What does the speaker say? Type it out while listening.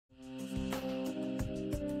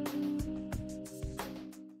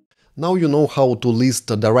Now you know how to list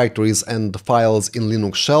directories and files in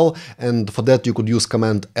Linux shell, and for that you could use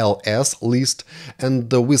command ls list,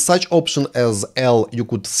 and with such option as L you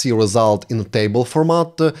could see result in table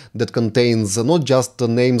format that contains not just the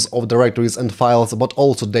names of directories and files but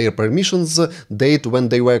also their permissions, date when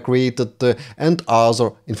they were created, and other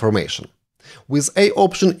information. With A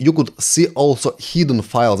option you could see also hidden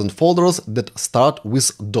files and folders that start with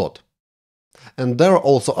dot. And there are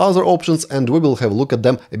also other options, and we will have a look at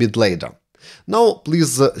them a bit later. Now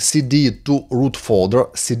please cd to root folder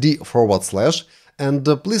cd / and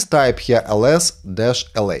please type here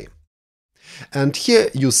ls-la. And here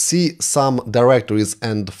you see some directories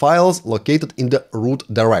and files located in the root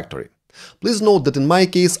directory. Please note that in my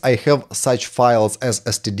case I have such files as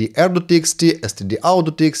stdr.txt,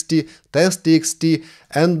 stdout.txt, test.txt,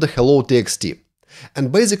 and hello.txt.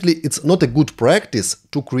 And basically it's not a good practice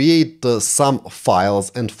to create some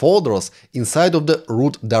files and folders inside of the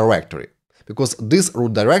root directory, because this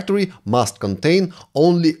root directory must contain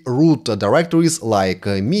only root directories like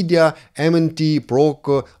media, mnt,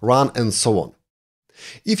 proc, run, and so on.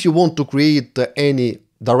 If you want to create any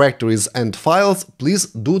directories and files, please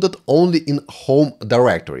do that only in home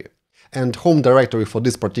directory. And home directory for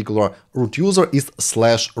this particular root user is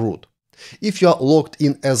 /root. If you are logged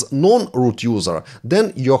in as non-root user,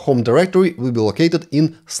 then your home directory will be located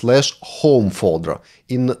in /home folder,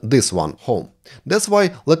 in this one, home. That's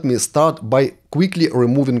why let me start by quickly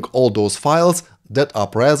removing all those files that are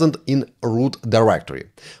present in root directory.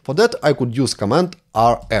 For that I could use command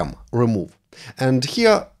rm, remove. And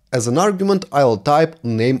here as an argument I'll type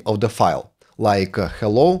name of the file, like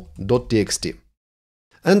hello.txt.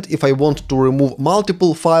 And if I want to remove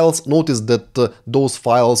multiple files, notice that those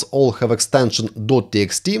files all have extension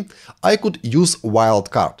 .txt, I could use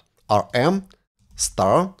wildcard rm*.txt.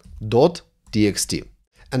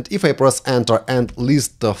 And if I press enter and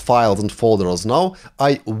list the files and folders now,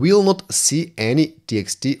 I will not see any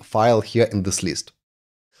txt file here in this list.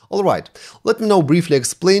 Alright, let me now briefly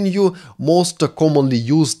explain you most commonly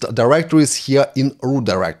used directories here in root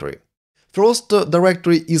directory. First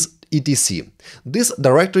directory is etc. This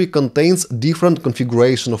directory contains different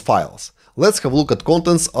configuration of files. Let's have a look at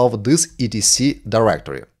contents of this etc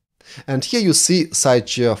directory. And here you see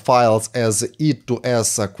such files as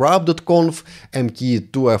e2scrub.conf,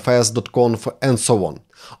 mkey2fs.conf, and so on.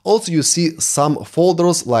 Also you see some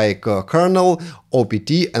folders like kernel, opt,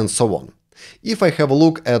 and so on. If I have a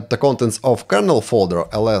look at the contents of kernel folder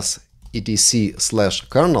ls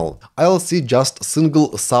etc/kernel, I'll see just single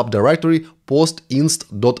subdirectory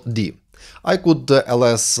postinst.d. I could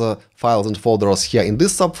ls files and folders here in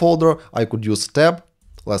this subfolder, I could use tab,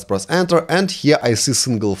 let's press enter, and here I see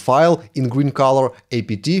single file in green color,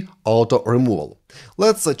 apt auto removal.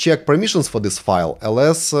 Let's check permissions for this file,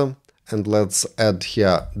 ls, and let's add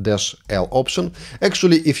here -l option.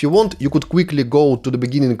 Actually, if you want, you could quickly go to the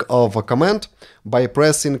beginning of a command by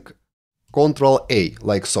pressing Ctrl-A,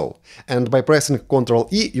 like so. And by pressing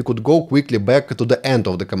Ctrl-E, you could go quickly back to the end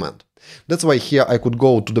of the command. That's why here I could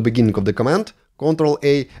go to the beginning of the command,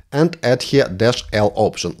 Ctrl-A, and add here -l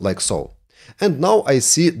option, like so. And now I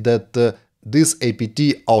see that this apt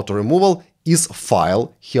auto removal is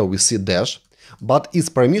file, here we see dash, but its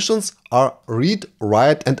permissions are read,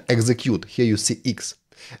 write, and execute, here you see X.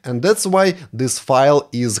 And that's why this file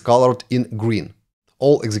is colored in green.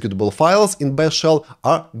 All executable files in bash shell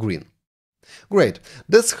are green. Great,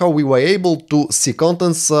 that's how we were able to see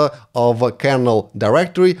contents of a kernel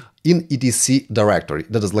directory in etc directory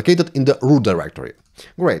that is located in the root directory.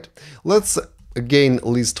 Great, let's again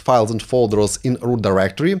list files and folders in root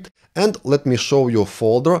directory, and let me show you a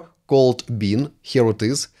folder called bin, here it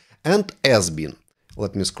is, and sbin.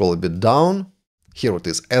 Let me scroll a bit down, here it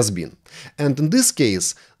is, sbin. And in this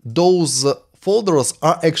case, those folders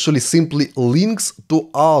are actually simply links to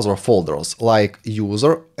other folders like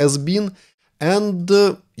user sbin and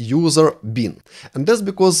user bin. And that's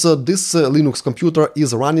because this Linux computer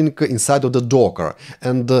is running inside of the Docker,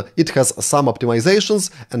 and it has some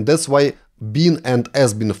optimizations, and that's why bin and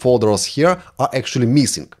sbin folders here are actually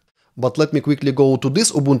missing. But let me quickly go to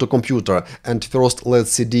this Ubuntu computer, and first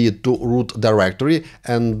let's cd to root directory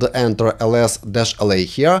and enter ls-la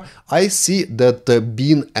here. I see that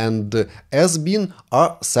bin and sbin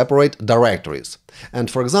are separate directories. And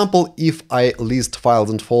for example, if I list files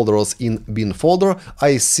and folders in bin folder,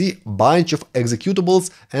 I see a bunch of executables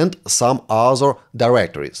and some other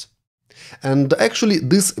directories. And actually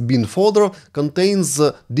this bin folder contains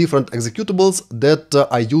different executables that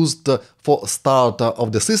are used for start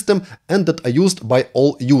of the system and that are used by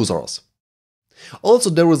all users. Also,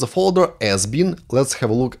 there is a folder sbin. Let's have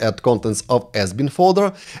a look at contents of sbin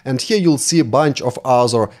folder, and here you'll see a bunch of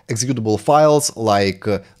other executable files like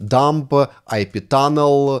dump,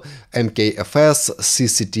 iptunnel, mkfs,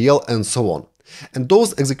 cctl, and so on. And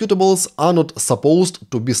those executables are not supposed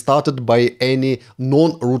to be started by any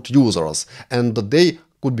non-root users, and they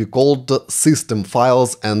could be called system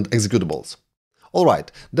files and executables.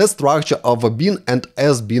 Alright, that's structure of bin and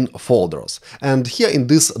sbin folders. And here in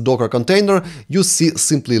this Docker container, you see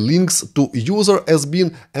simply links to user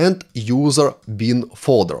sbin and user bin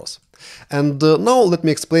folders. And now let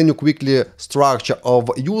me explain you quickly structure of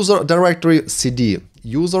user directory cd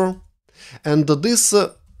user. And this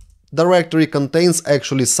directory contains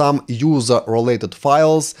actually some user-related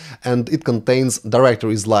files, and it contains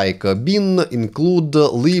directories like bin, include,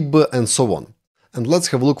 lib, and so on. And let's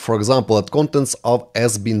have a look, for example, at contents of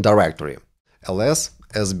sbin directory, ls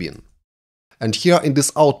sbin. And here in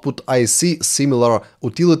this output I see similar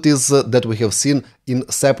utilities that we have seen in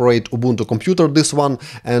separate Ubuntu computer, this one,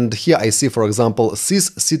 and here I see, for example,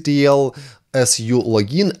 sysctl, su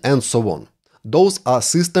login, and so on. Those are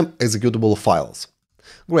system executable files.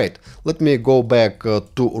 Great, let me go back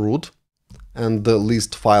to root and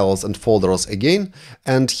list files and folders again,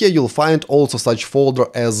 and here you'll find also such folder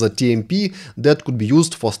as tmp that could be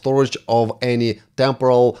used for storage of any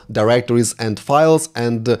temporal directories and files,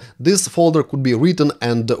 and this folder could be written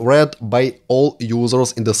and read by all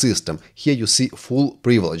users in the system. Here you see full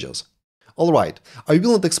privileges. Alright, I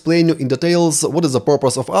will not explain you in details what is the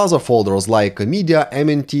purpose of other folders like media,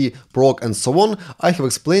 mnt, proc, and so on. I have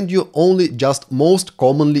explained you only just most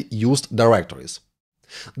commonly used directories.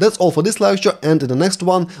 That's all for this lecture, and in the next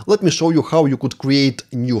one, let me show you how you could create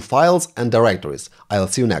new files and directories. I'll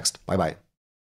see you next. Bye bye.